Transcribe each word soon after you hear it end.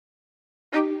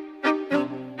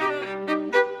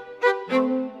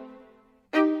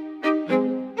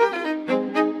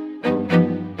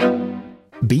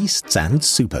Beasts and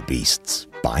Super Beasts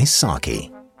by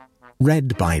Saki.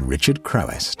 Read by Richard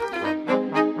Crowest.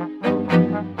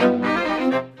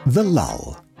 The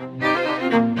Lull.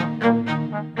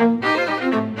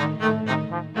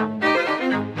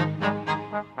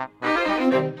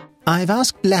 "I've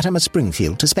asked Latimer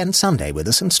Springfield to spend Sunday with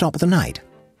us and stop the night,"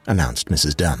 announced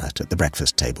Mrs. Dermot at the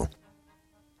breakfast table.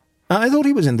 "I thought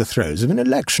he was in the throes of an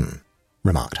election,"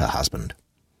 remarked her husband.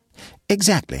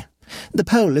 "Exactly. The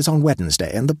poll is on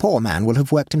Wednesday, and the poor man will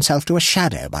have worked himself to a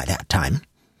shadow by that time.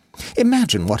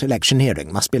 Imagine what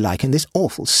electioneering must be like in this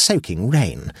awful soaking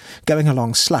rain, going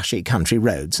along slushy country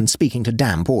roads and speaking to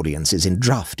damp audiences in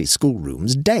draughty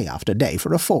schoolrooms day after day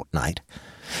for a fortnight.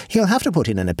 He'll have to put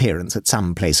in an appearance at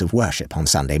some place of worship on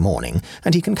Sunday morning,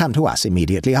 and he can come to us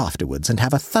immediately afterwards and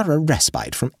have a thorough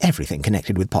respite from everything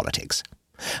connected with politics.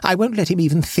 I won't let him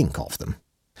even think of them.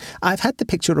 I've had the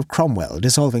picture of Cromwell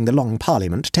dissolving the Long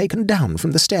Parliament taken down from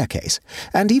the staircase,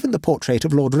 and even the portrait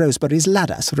of Lord Rosebery's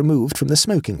Ladas removed from the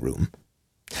smoking room.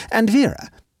 And Vera,"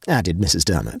 added Mrs.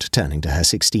 Dermot, turning to her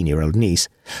 16-year-old niece,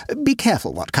 "be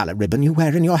careful what colour ribbon you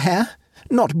wear in your hair.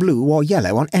 Not blue or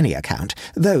yellow on any account.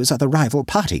 Those are the rival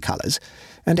party colours,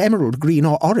 and emerald green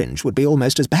or orange would be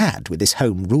almost as bad with this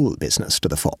Home Rule business to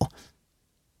the fore."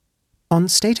 "On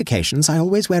state occasions I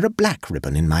always wear a black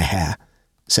ribbon in my hair,"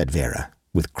 said Vera,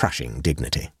 with crushing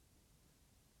dignity.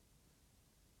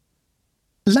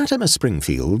 Latimer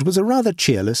Springfield was a rather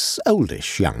cheerless,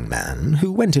 oldish young man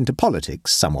who went into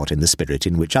politics somewhat in the spirit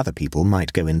in which other people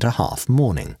might go into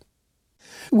half-mourning.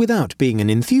 Without being an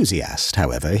enthusiast,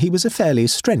 however, he was a fairly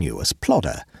strenuous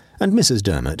plodder, and Mrs.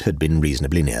 Dermot had been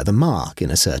reasonably near the mark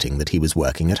in asserting that he was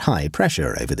working at high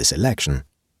pressure over this election.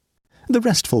 The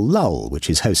restful lull which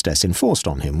his hostess enforced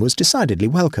on him was decidedly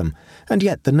welcome, and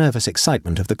yet the nervous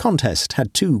excitement of the contest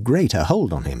had too great a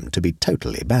hold on him to be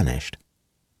totally banished.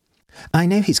 "I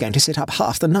know he's going to sit up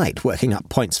half the night working up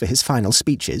points for his final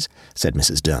speeches," said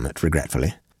Mrs. Dermot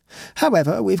regretfully.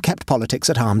 "However, we've kept politics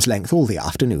at arm's length all the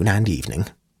afternoon and evening.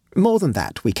 More than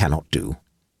that we cannot do."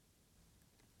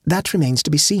 "That remains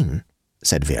to be seen,"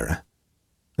 said Vera,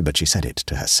 but she said it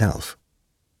to herself.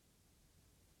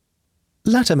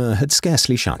 Latimer had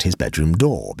scarcely shut his bedroom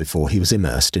door before he was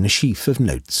immersed in a sheaf of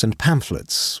notes and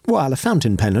pamphlets, while a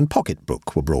fountain pen and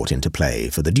pocket-book were brought into play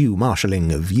for the due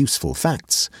marshalling of useful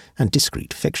facts and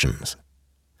discreet fictions.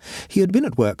 He had been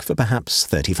at work for perhaps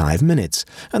 35 minutes,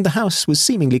 and the house was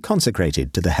seemingly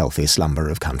consecrated to the healthy slumber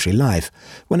of country life,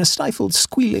 when a stifled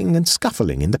squealing and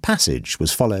scuffling in the passage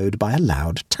was followed by a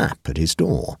loud tap at his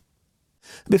door.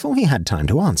 Before he had time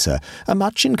to answer, a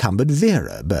much-encumbered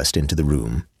Vera burst into the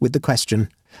room with the question,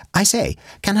 "I say,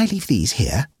 can I leave these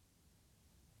here?"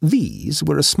 These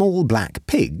were a small black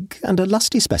pig and a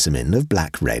lusty specimen of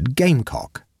black-red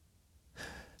gamecock.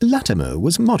 Latimer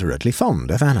was moderately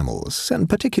fond of animals, and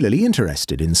particularly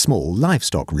interested in small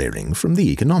livestock rearing from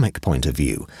the economic point of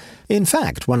view. In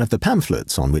fact, one of the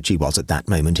pamphlets on which he was at that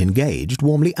moment engaged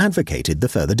warmly advocated the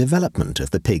further development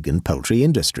of the pig and poultry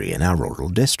industry in our rural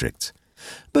districts.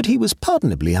 But he was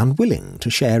pardonably unwilling to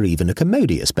share even a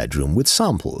commodious bedroom with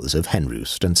samples of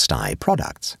henroost and sty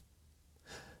products.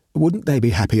 "Wouldn't they be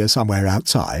happier somewhere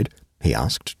outside?" he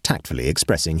asked, tactfully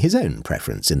expressing his own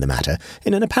preference in the matter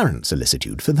in an apparent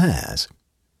solicitude for theirs.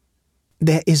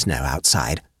 "There is no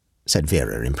outside," said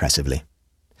Vera impressively.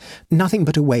 "Nothing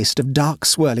but a waste of dark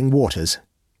swirling waters.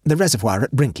 The reservoir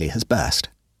at Brinkley has burst."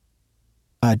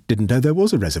 "I didn't know there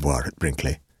was a reservoir at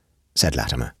Brinkley," said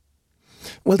Latimer.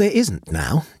 "Well, there isn't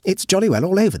now. It's jolly well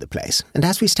all over the place, and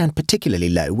as we stand particularly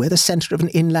low, we're the centre of an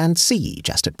inland sea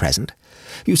just at present.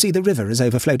 You see, the river has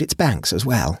overflowed its banks as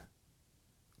well."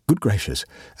 "Good gracious,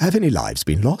 have any lives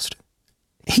been lost?"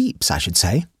 "Heaps, I should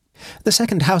say. The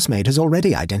second housemaid has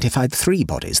already identified 3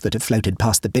 bodies that have floated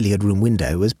past the billiard-room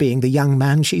window as being the young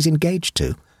man she's engaged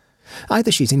to.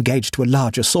 Either she's engaged to a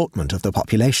large assortment of the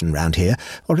population round here,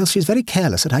 or else she's very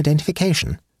careless at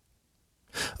identification.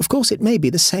 Of course, it may be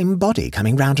the same body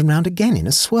coming round and round again in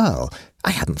a swirl.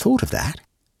 I hadn't thought of that."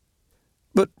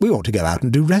 "But we ought to go out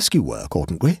and do rescue work,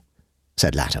 oughtn't we?"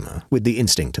 said Latimer, with the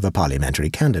instinct of a parliamentary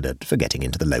candidate for getting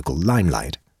into the local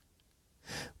limelight.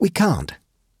 "We can't,"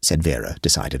 said Vera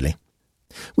decidedly.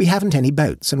 "We haven't any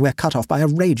boats, and we're cut off by a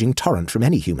raging torrent from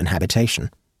any human habitation.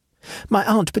 My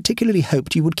aunt particularly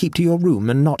hoped you would keep to your room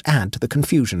and not add to the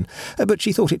confusion, but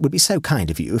she thought it would be so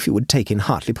kind of you if you would take in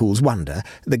Hartlepool's Wonder,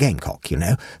 the gamecock, you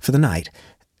know, for the night.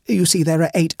 You see, there are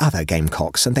 8 other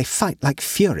gamecocks, and they fight like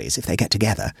furies if they get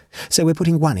together, so we're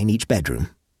putting 1 in each bedroom.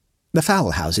 The fowl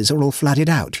houses are all flooded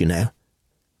out, you know.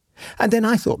 And then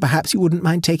I thought perhaps you wouldn't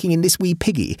mind taking in this wee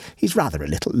piggy. He's rather a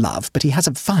little love, but he has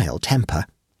a vile temper."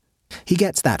 He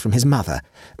gets that from his mother.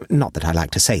 Not that I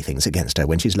like to say things against her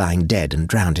when she's lying dead and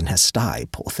drowned in her sty,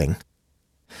 poor thing.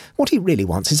 What he really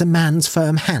wants is a man's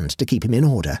firm hand to keep him in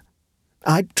order.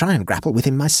 I'd try and grapple with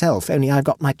him myself, only I've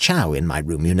got my chow in my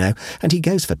room, you know, and he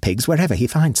goes for pigs wherever he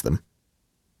finds them.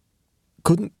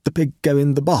 Couldn't the pig go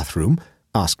in the bathroom?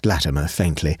 Asked Latimer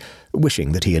faintly,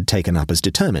 wishing that he had taken up as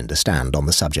determined a stand on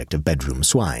the subject of bedroom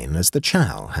swine as the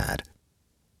chow had.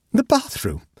 The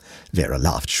bathroom? Vera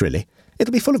laughed shrilly.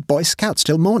 It'll be full of Boy Scouts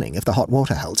till morning if the hot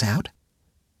water holds out.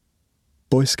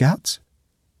 Boy Scouts?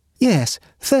 Yes,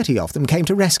 30 of them came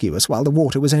to rescue us while the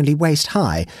water was only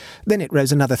waist-high. Then it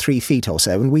rose another 3 feet or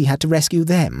so and we had to rescue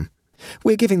them.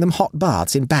 We're giving them hot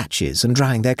baths in batches and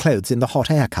drying their clothes in the hot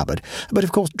air cupboard, but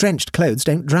of course drenched clothes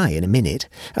don't dry in a minute,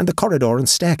 and the corridor and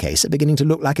staircase are beginning to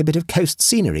look like a bit of coast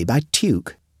scenery by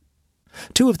Tuke.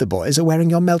 2 of the boys are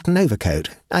wearing your Melton overcoat.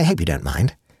 I hope you don't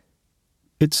mind.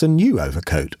 It's a new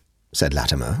overcoat, said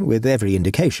Latimer, with every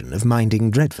indication of minding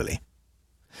dreadfully.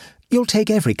 You'll take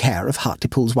every care of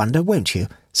Hartlepool's wonder, won't you?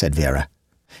 Said Vera.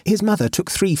 His mother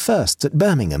took 3 firsts at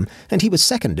Birmingham, and he was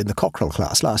second in the cockerel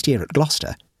class last year at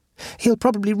Gloucester. He'll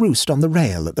probably roost on the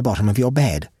rail at the bottom of your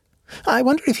bed. I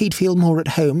wonder if he'd feel more at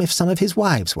home if some of his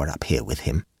wives were up here with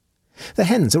him. The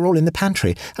hens are all in the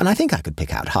pantry, and I think I could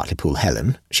pick out Hartlepool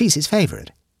Helen. She's his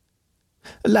favourite.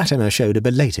 Latimer showed a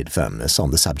belated firmness on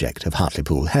the subject of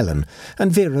Hartlepool Helen,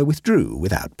 and Vera withdrew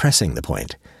without pressing the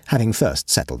point, having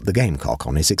first settled the gamecock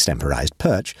on his extemporised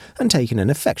perch and taken an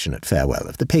affectionate farewell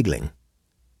of the pigling.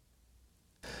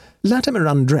 Latimer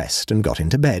undressed and got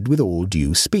into bed with all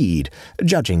due speed,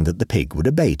 judging that the pig would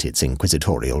abate its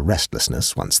inquisitorial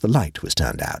restlessness once the light was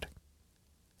turned out.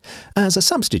 As a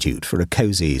substitute for a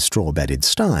cosy, straw-bedded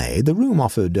sty, the room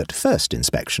offered, at first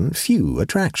inspection, few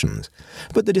attractions,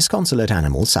 but the disconsolate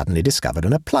animal suddenly discovered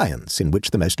an appliance in which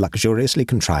the most luxuriously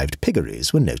contrived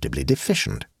piggeries were notably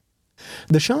deficient.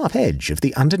 The sharp edge of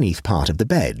the underneath part of the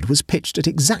bed was pitched at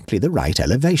exactly the right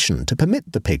elevation to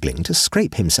permit the pigling to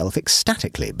scrape himself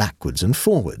ecstatically backwards and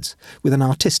forwards, with an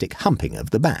artistic humping of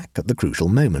the back at the crucial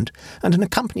moment, and an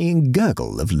accompanying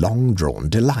gurgle of long-drawn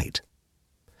delight.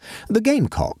 The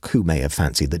gamecock, who may have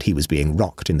fancied that he was being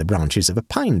rocked in the branches of a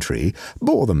pine tree,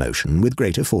 bore the motion with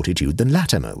greater fortitude than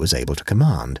Latimer was able to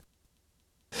command.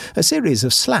 A series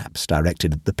of slaps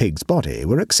directed at the pig's body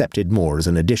were accepted more as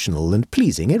an additional and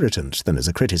pleasing irritant than as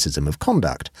a criticism of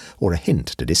conduct or a hint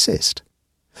to desist.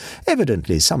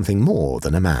 Evidently something more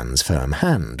than a man's firm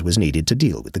hand was needed to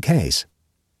deal with the case.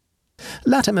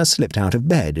 Latimer slipped out of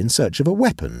bed in search of a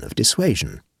weapon of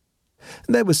dissuasion.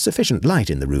 There was sufficient light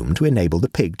in the room to enable the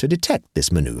pig to detect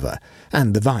this manoeuvre,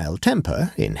 and the vile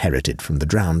temper, inherited from the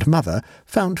drowned mother,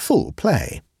 found full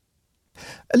play.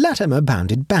 Latimer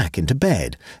bounded back into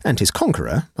bed, and his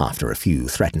conqueror, after a few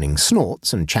threatening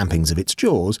snorts and champings of its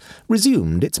jaws,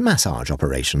 resumed its massage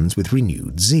operations with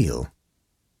renewed zeal.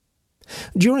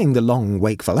 During the long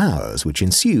wakeful hours which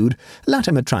ensued,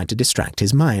 Latimer tried to distract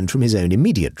his mind from his own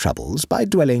immediate troubles by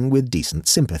dwelling with decent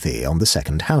sympathy on the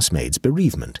second housemaid's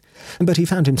bereavement, but he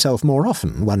found himself more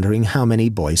often wondering how many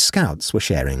Boy Scouts were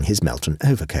sharing his Melton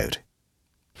overcoat.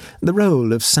 The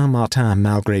role of Saint-Martin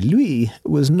malgré lui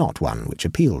was not one which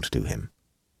appealed to him.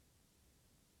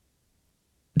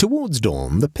 Towards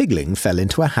dawn, the pigling fell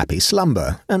into a happy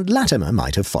slumber, and Latimer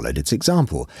might have followed its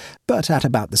example, but at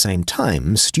about the same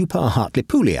time Stupor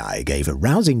Hartlepoolii gave a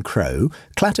rousing crow,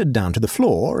 clattered down to the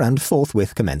floor, and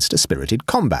forthwith commenced a spirited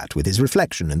combat with his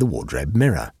reflection in the wardrobe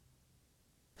mirror.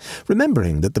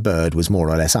 Remembering that the bird was more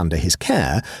or less under his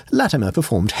care, Latimer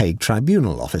performed Hague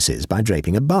Tribunal offices by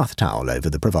draping a bath towel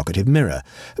over the provocative mirror,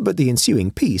 but the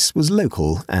ensuing peace was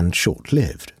local and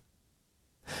short-lived.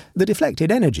 The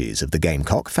deflected energies of the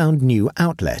gamecock found new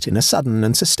outlet in a sudden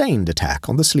and sustained attack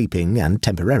on the sleeping and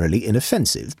temporarily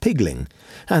inoffensive pigling,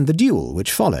 and the duel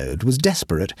which followed was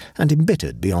desperate and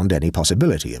embittered beyond any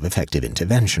possibility of effective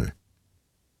intervention.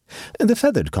 The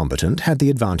feathered combatant had the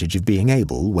advantage of being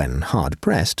able, when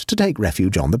hard-pressed, to take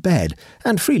refuge on the bed,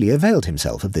 and freely availed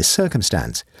himself of this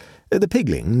circumstance. The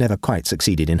pigling never quite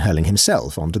succeeded in hurling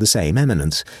himself onto the same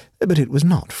eminence, but it was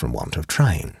not from want of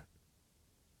trying.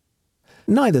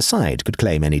 Neither side could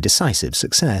claim any decisive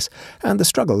success, and the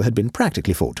struggle had been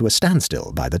practically fought to a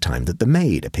standstill by the time that the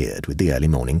maid appeared with the early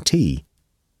morning tea.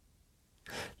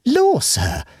 "Law,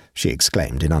 sir," she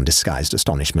exclaimed in undisguised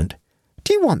astonishment,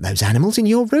 "do you want those animals in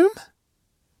your room?"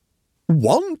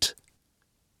 "Want?"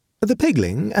 The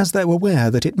pigling, as though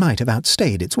aware that it might have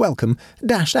outstayed its welcome,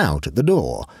 dashed out at the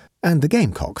door, and the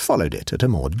gamecock followed it at a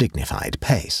more dignified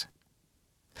pace.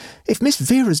 "If Miss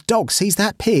Vera's dog sees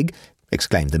that pig,"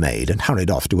 exclaimed the maid, and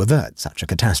hurried off to avert such a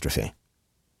catastrophe.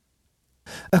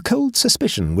 A cold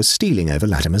suspicion was stealing over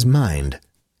Latimer's mind.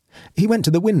 He went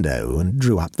to the window and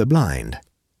drew up the blind.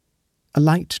 A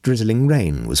light, drizzling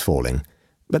rain was falling,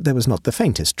 but there was not the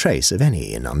faintest trace of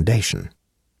any inundation.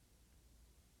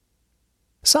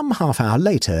 Some half-hour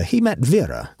later he met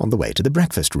Vera on the way to the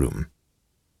breakfast room.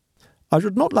 "I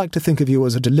should not like to think of you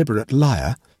as a deliberate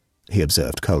liar," he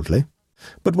observed coldly,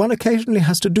 "but one occasionally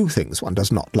has to do things one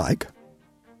does not like."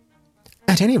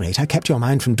 "At any rate, I kept your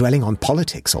mind from dwelling on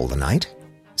politics all the night,"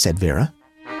 said Vera.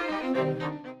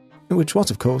 Which was,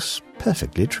 of course,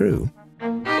 perfectly true.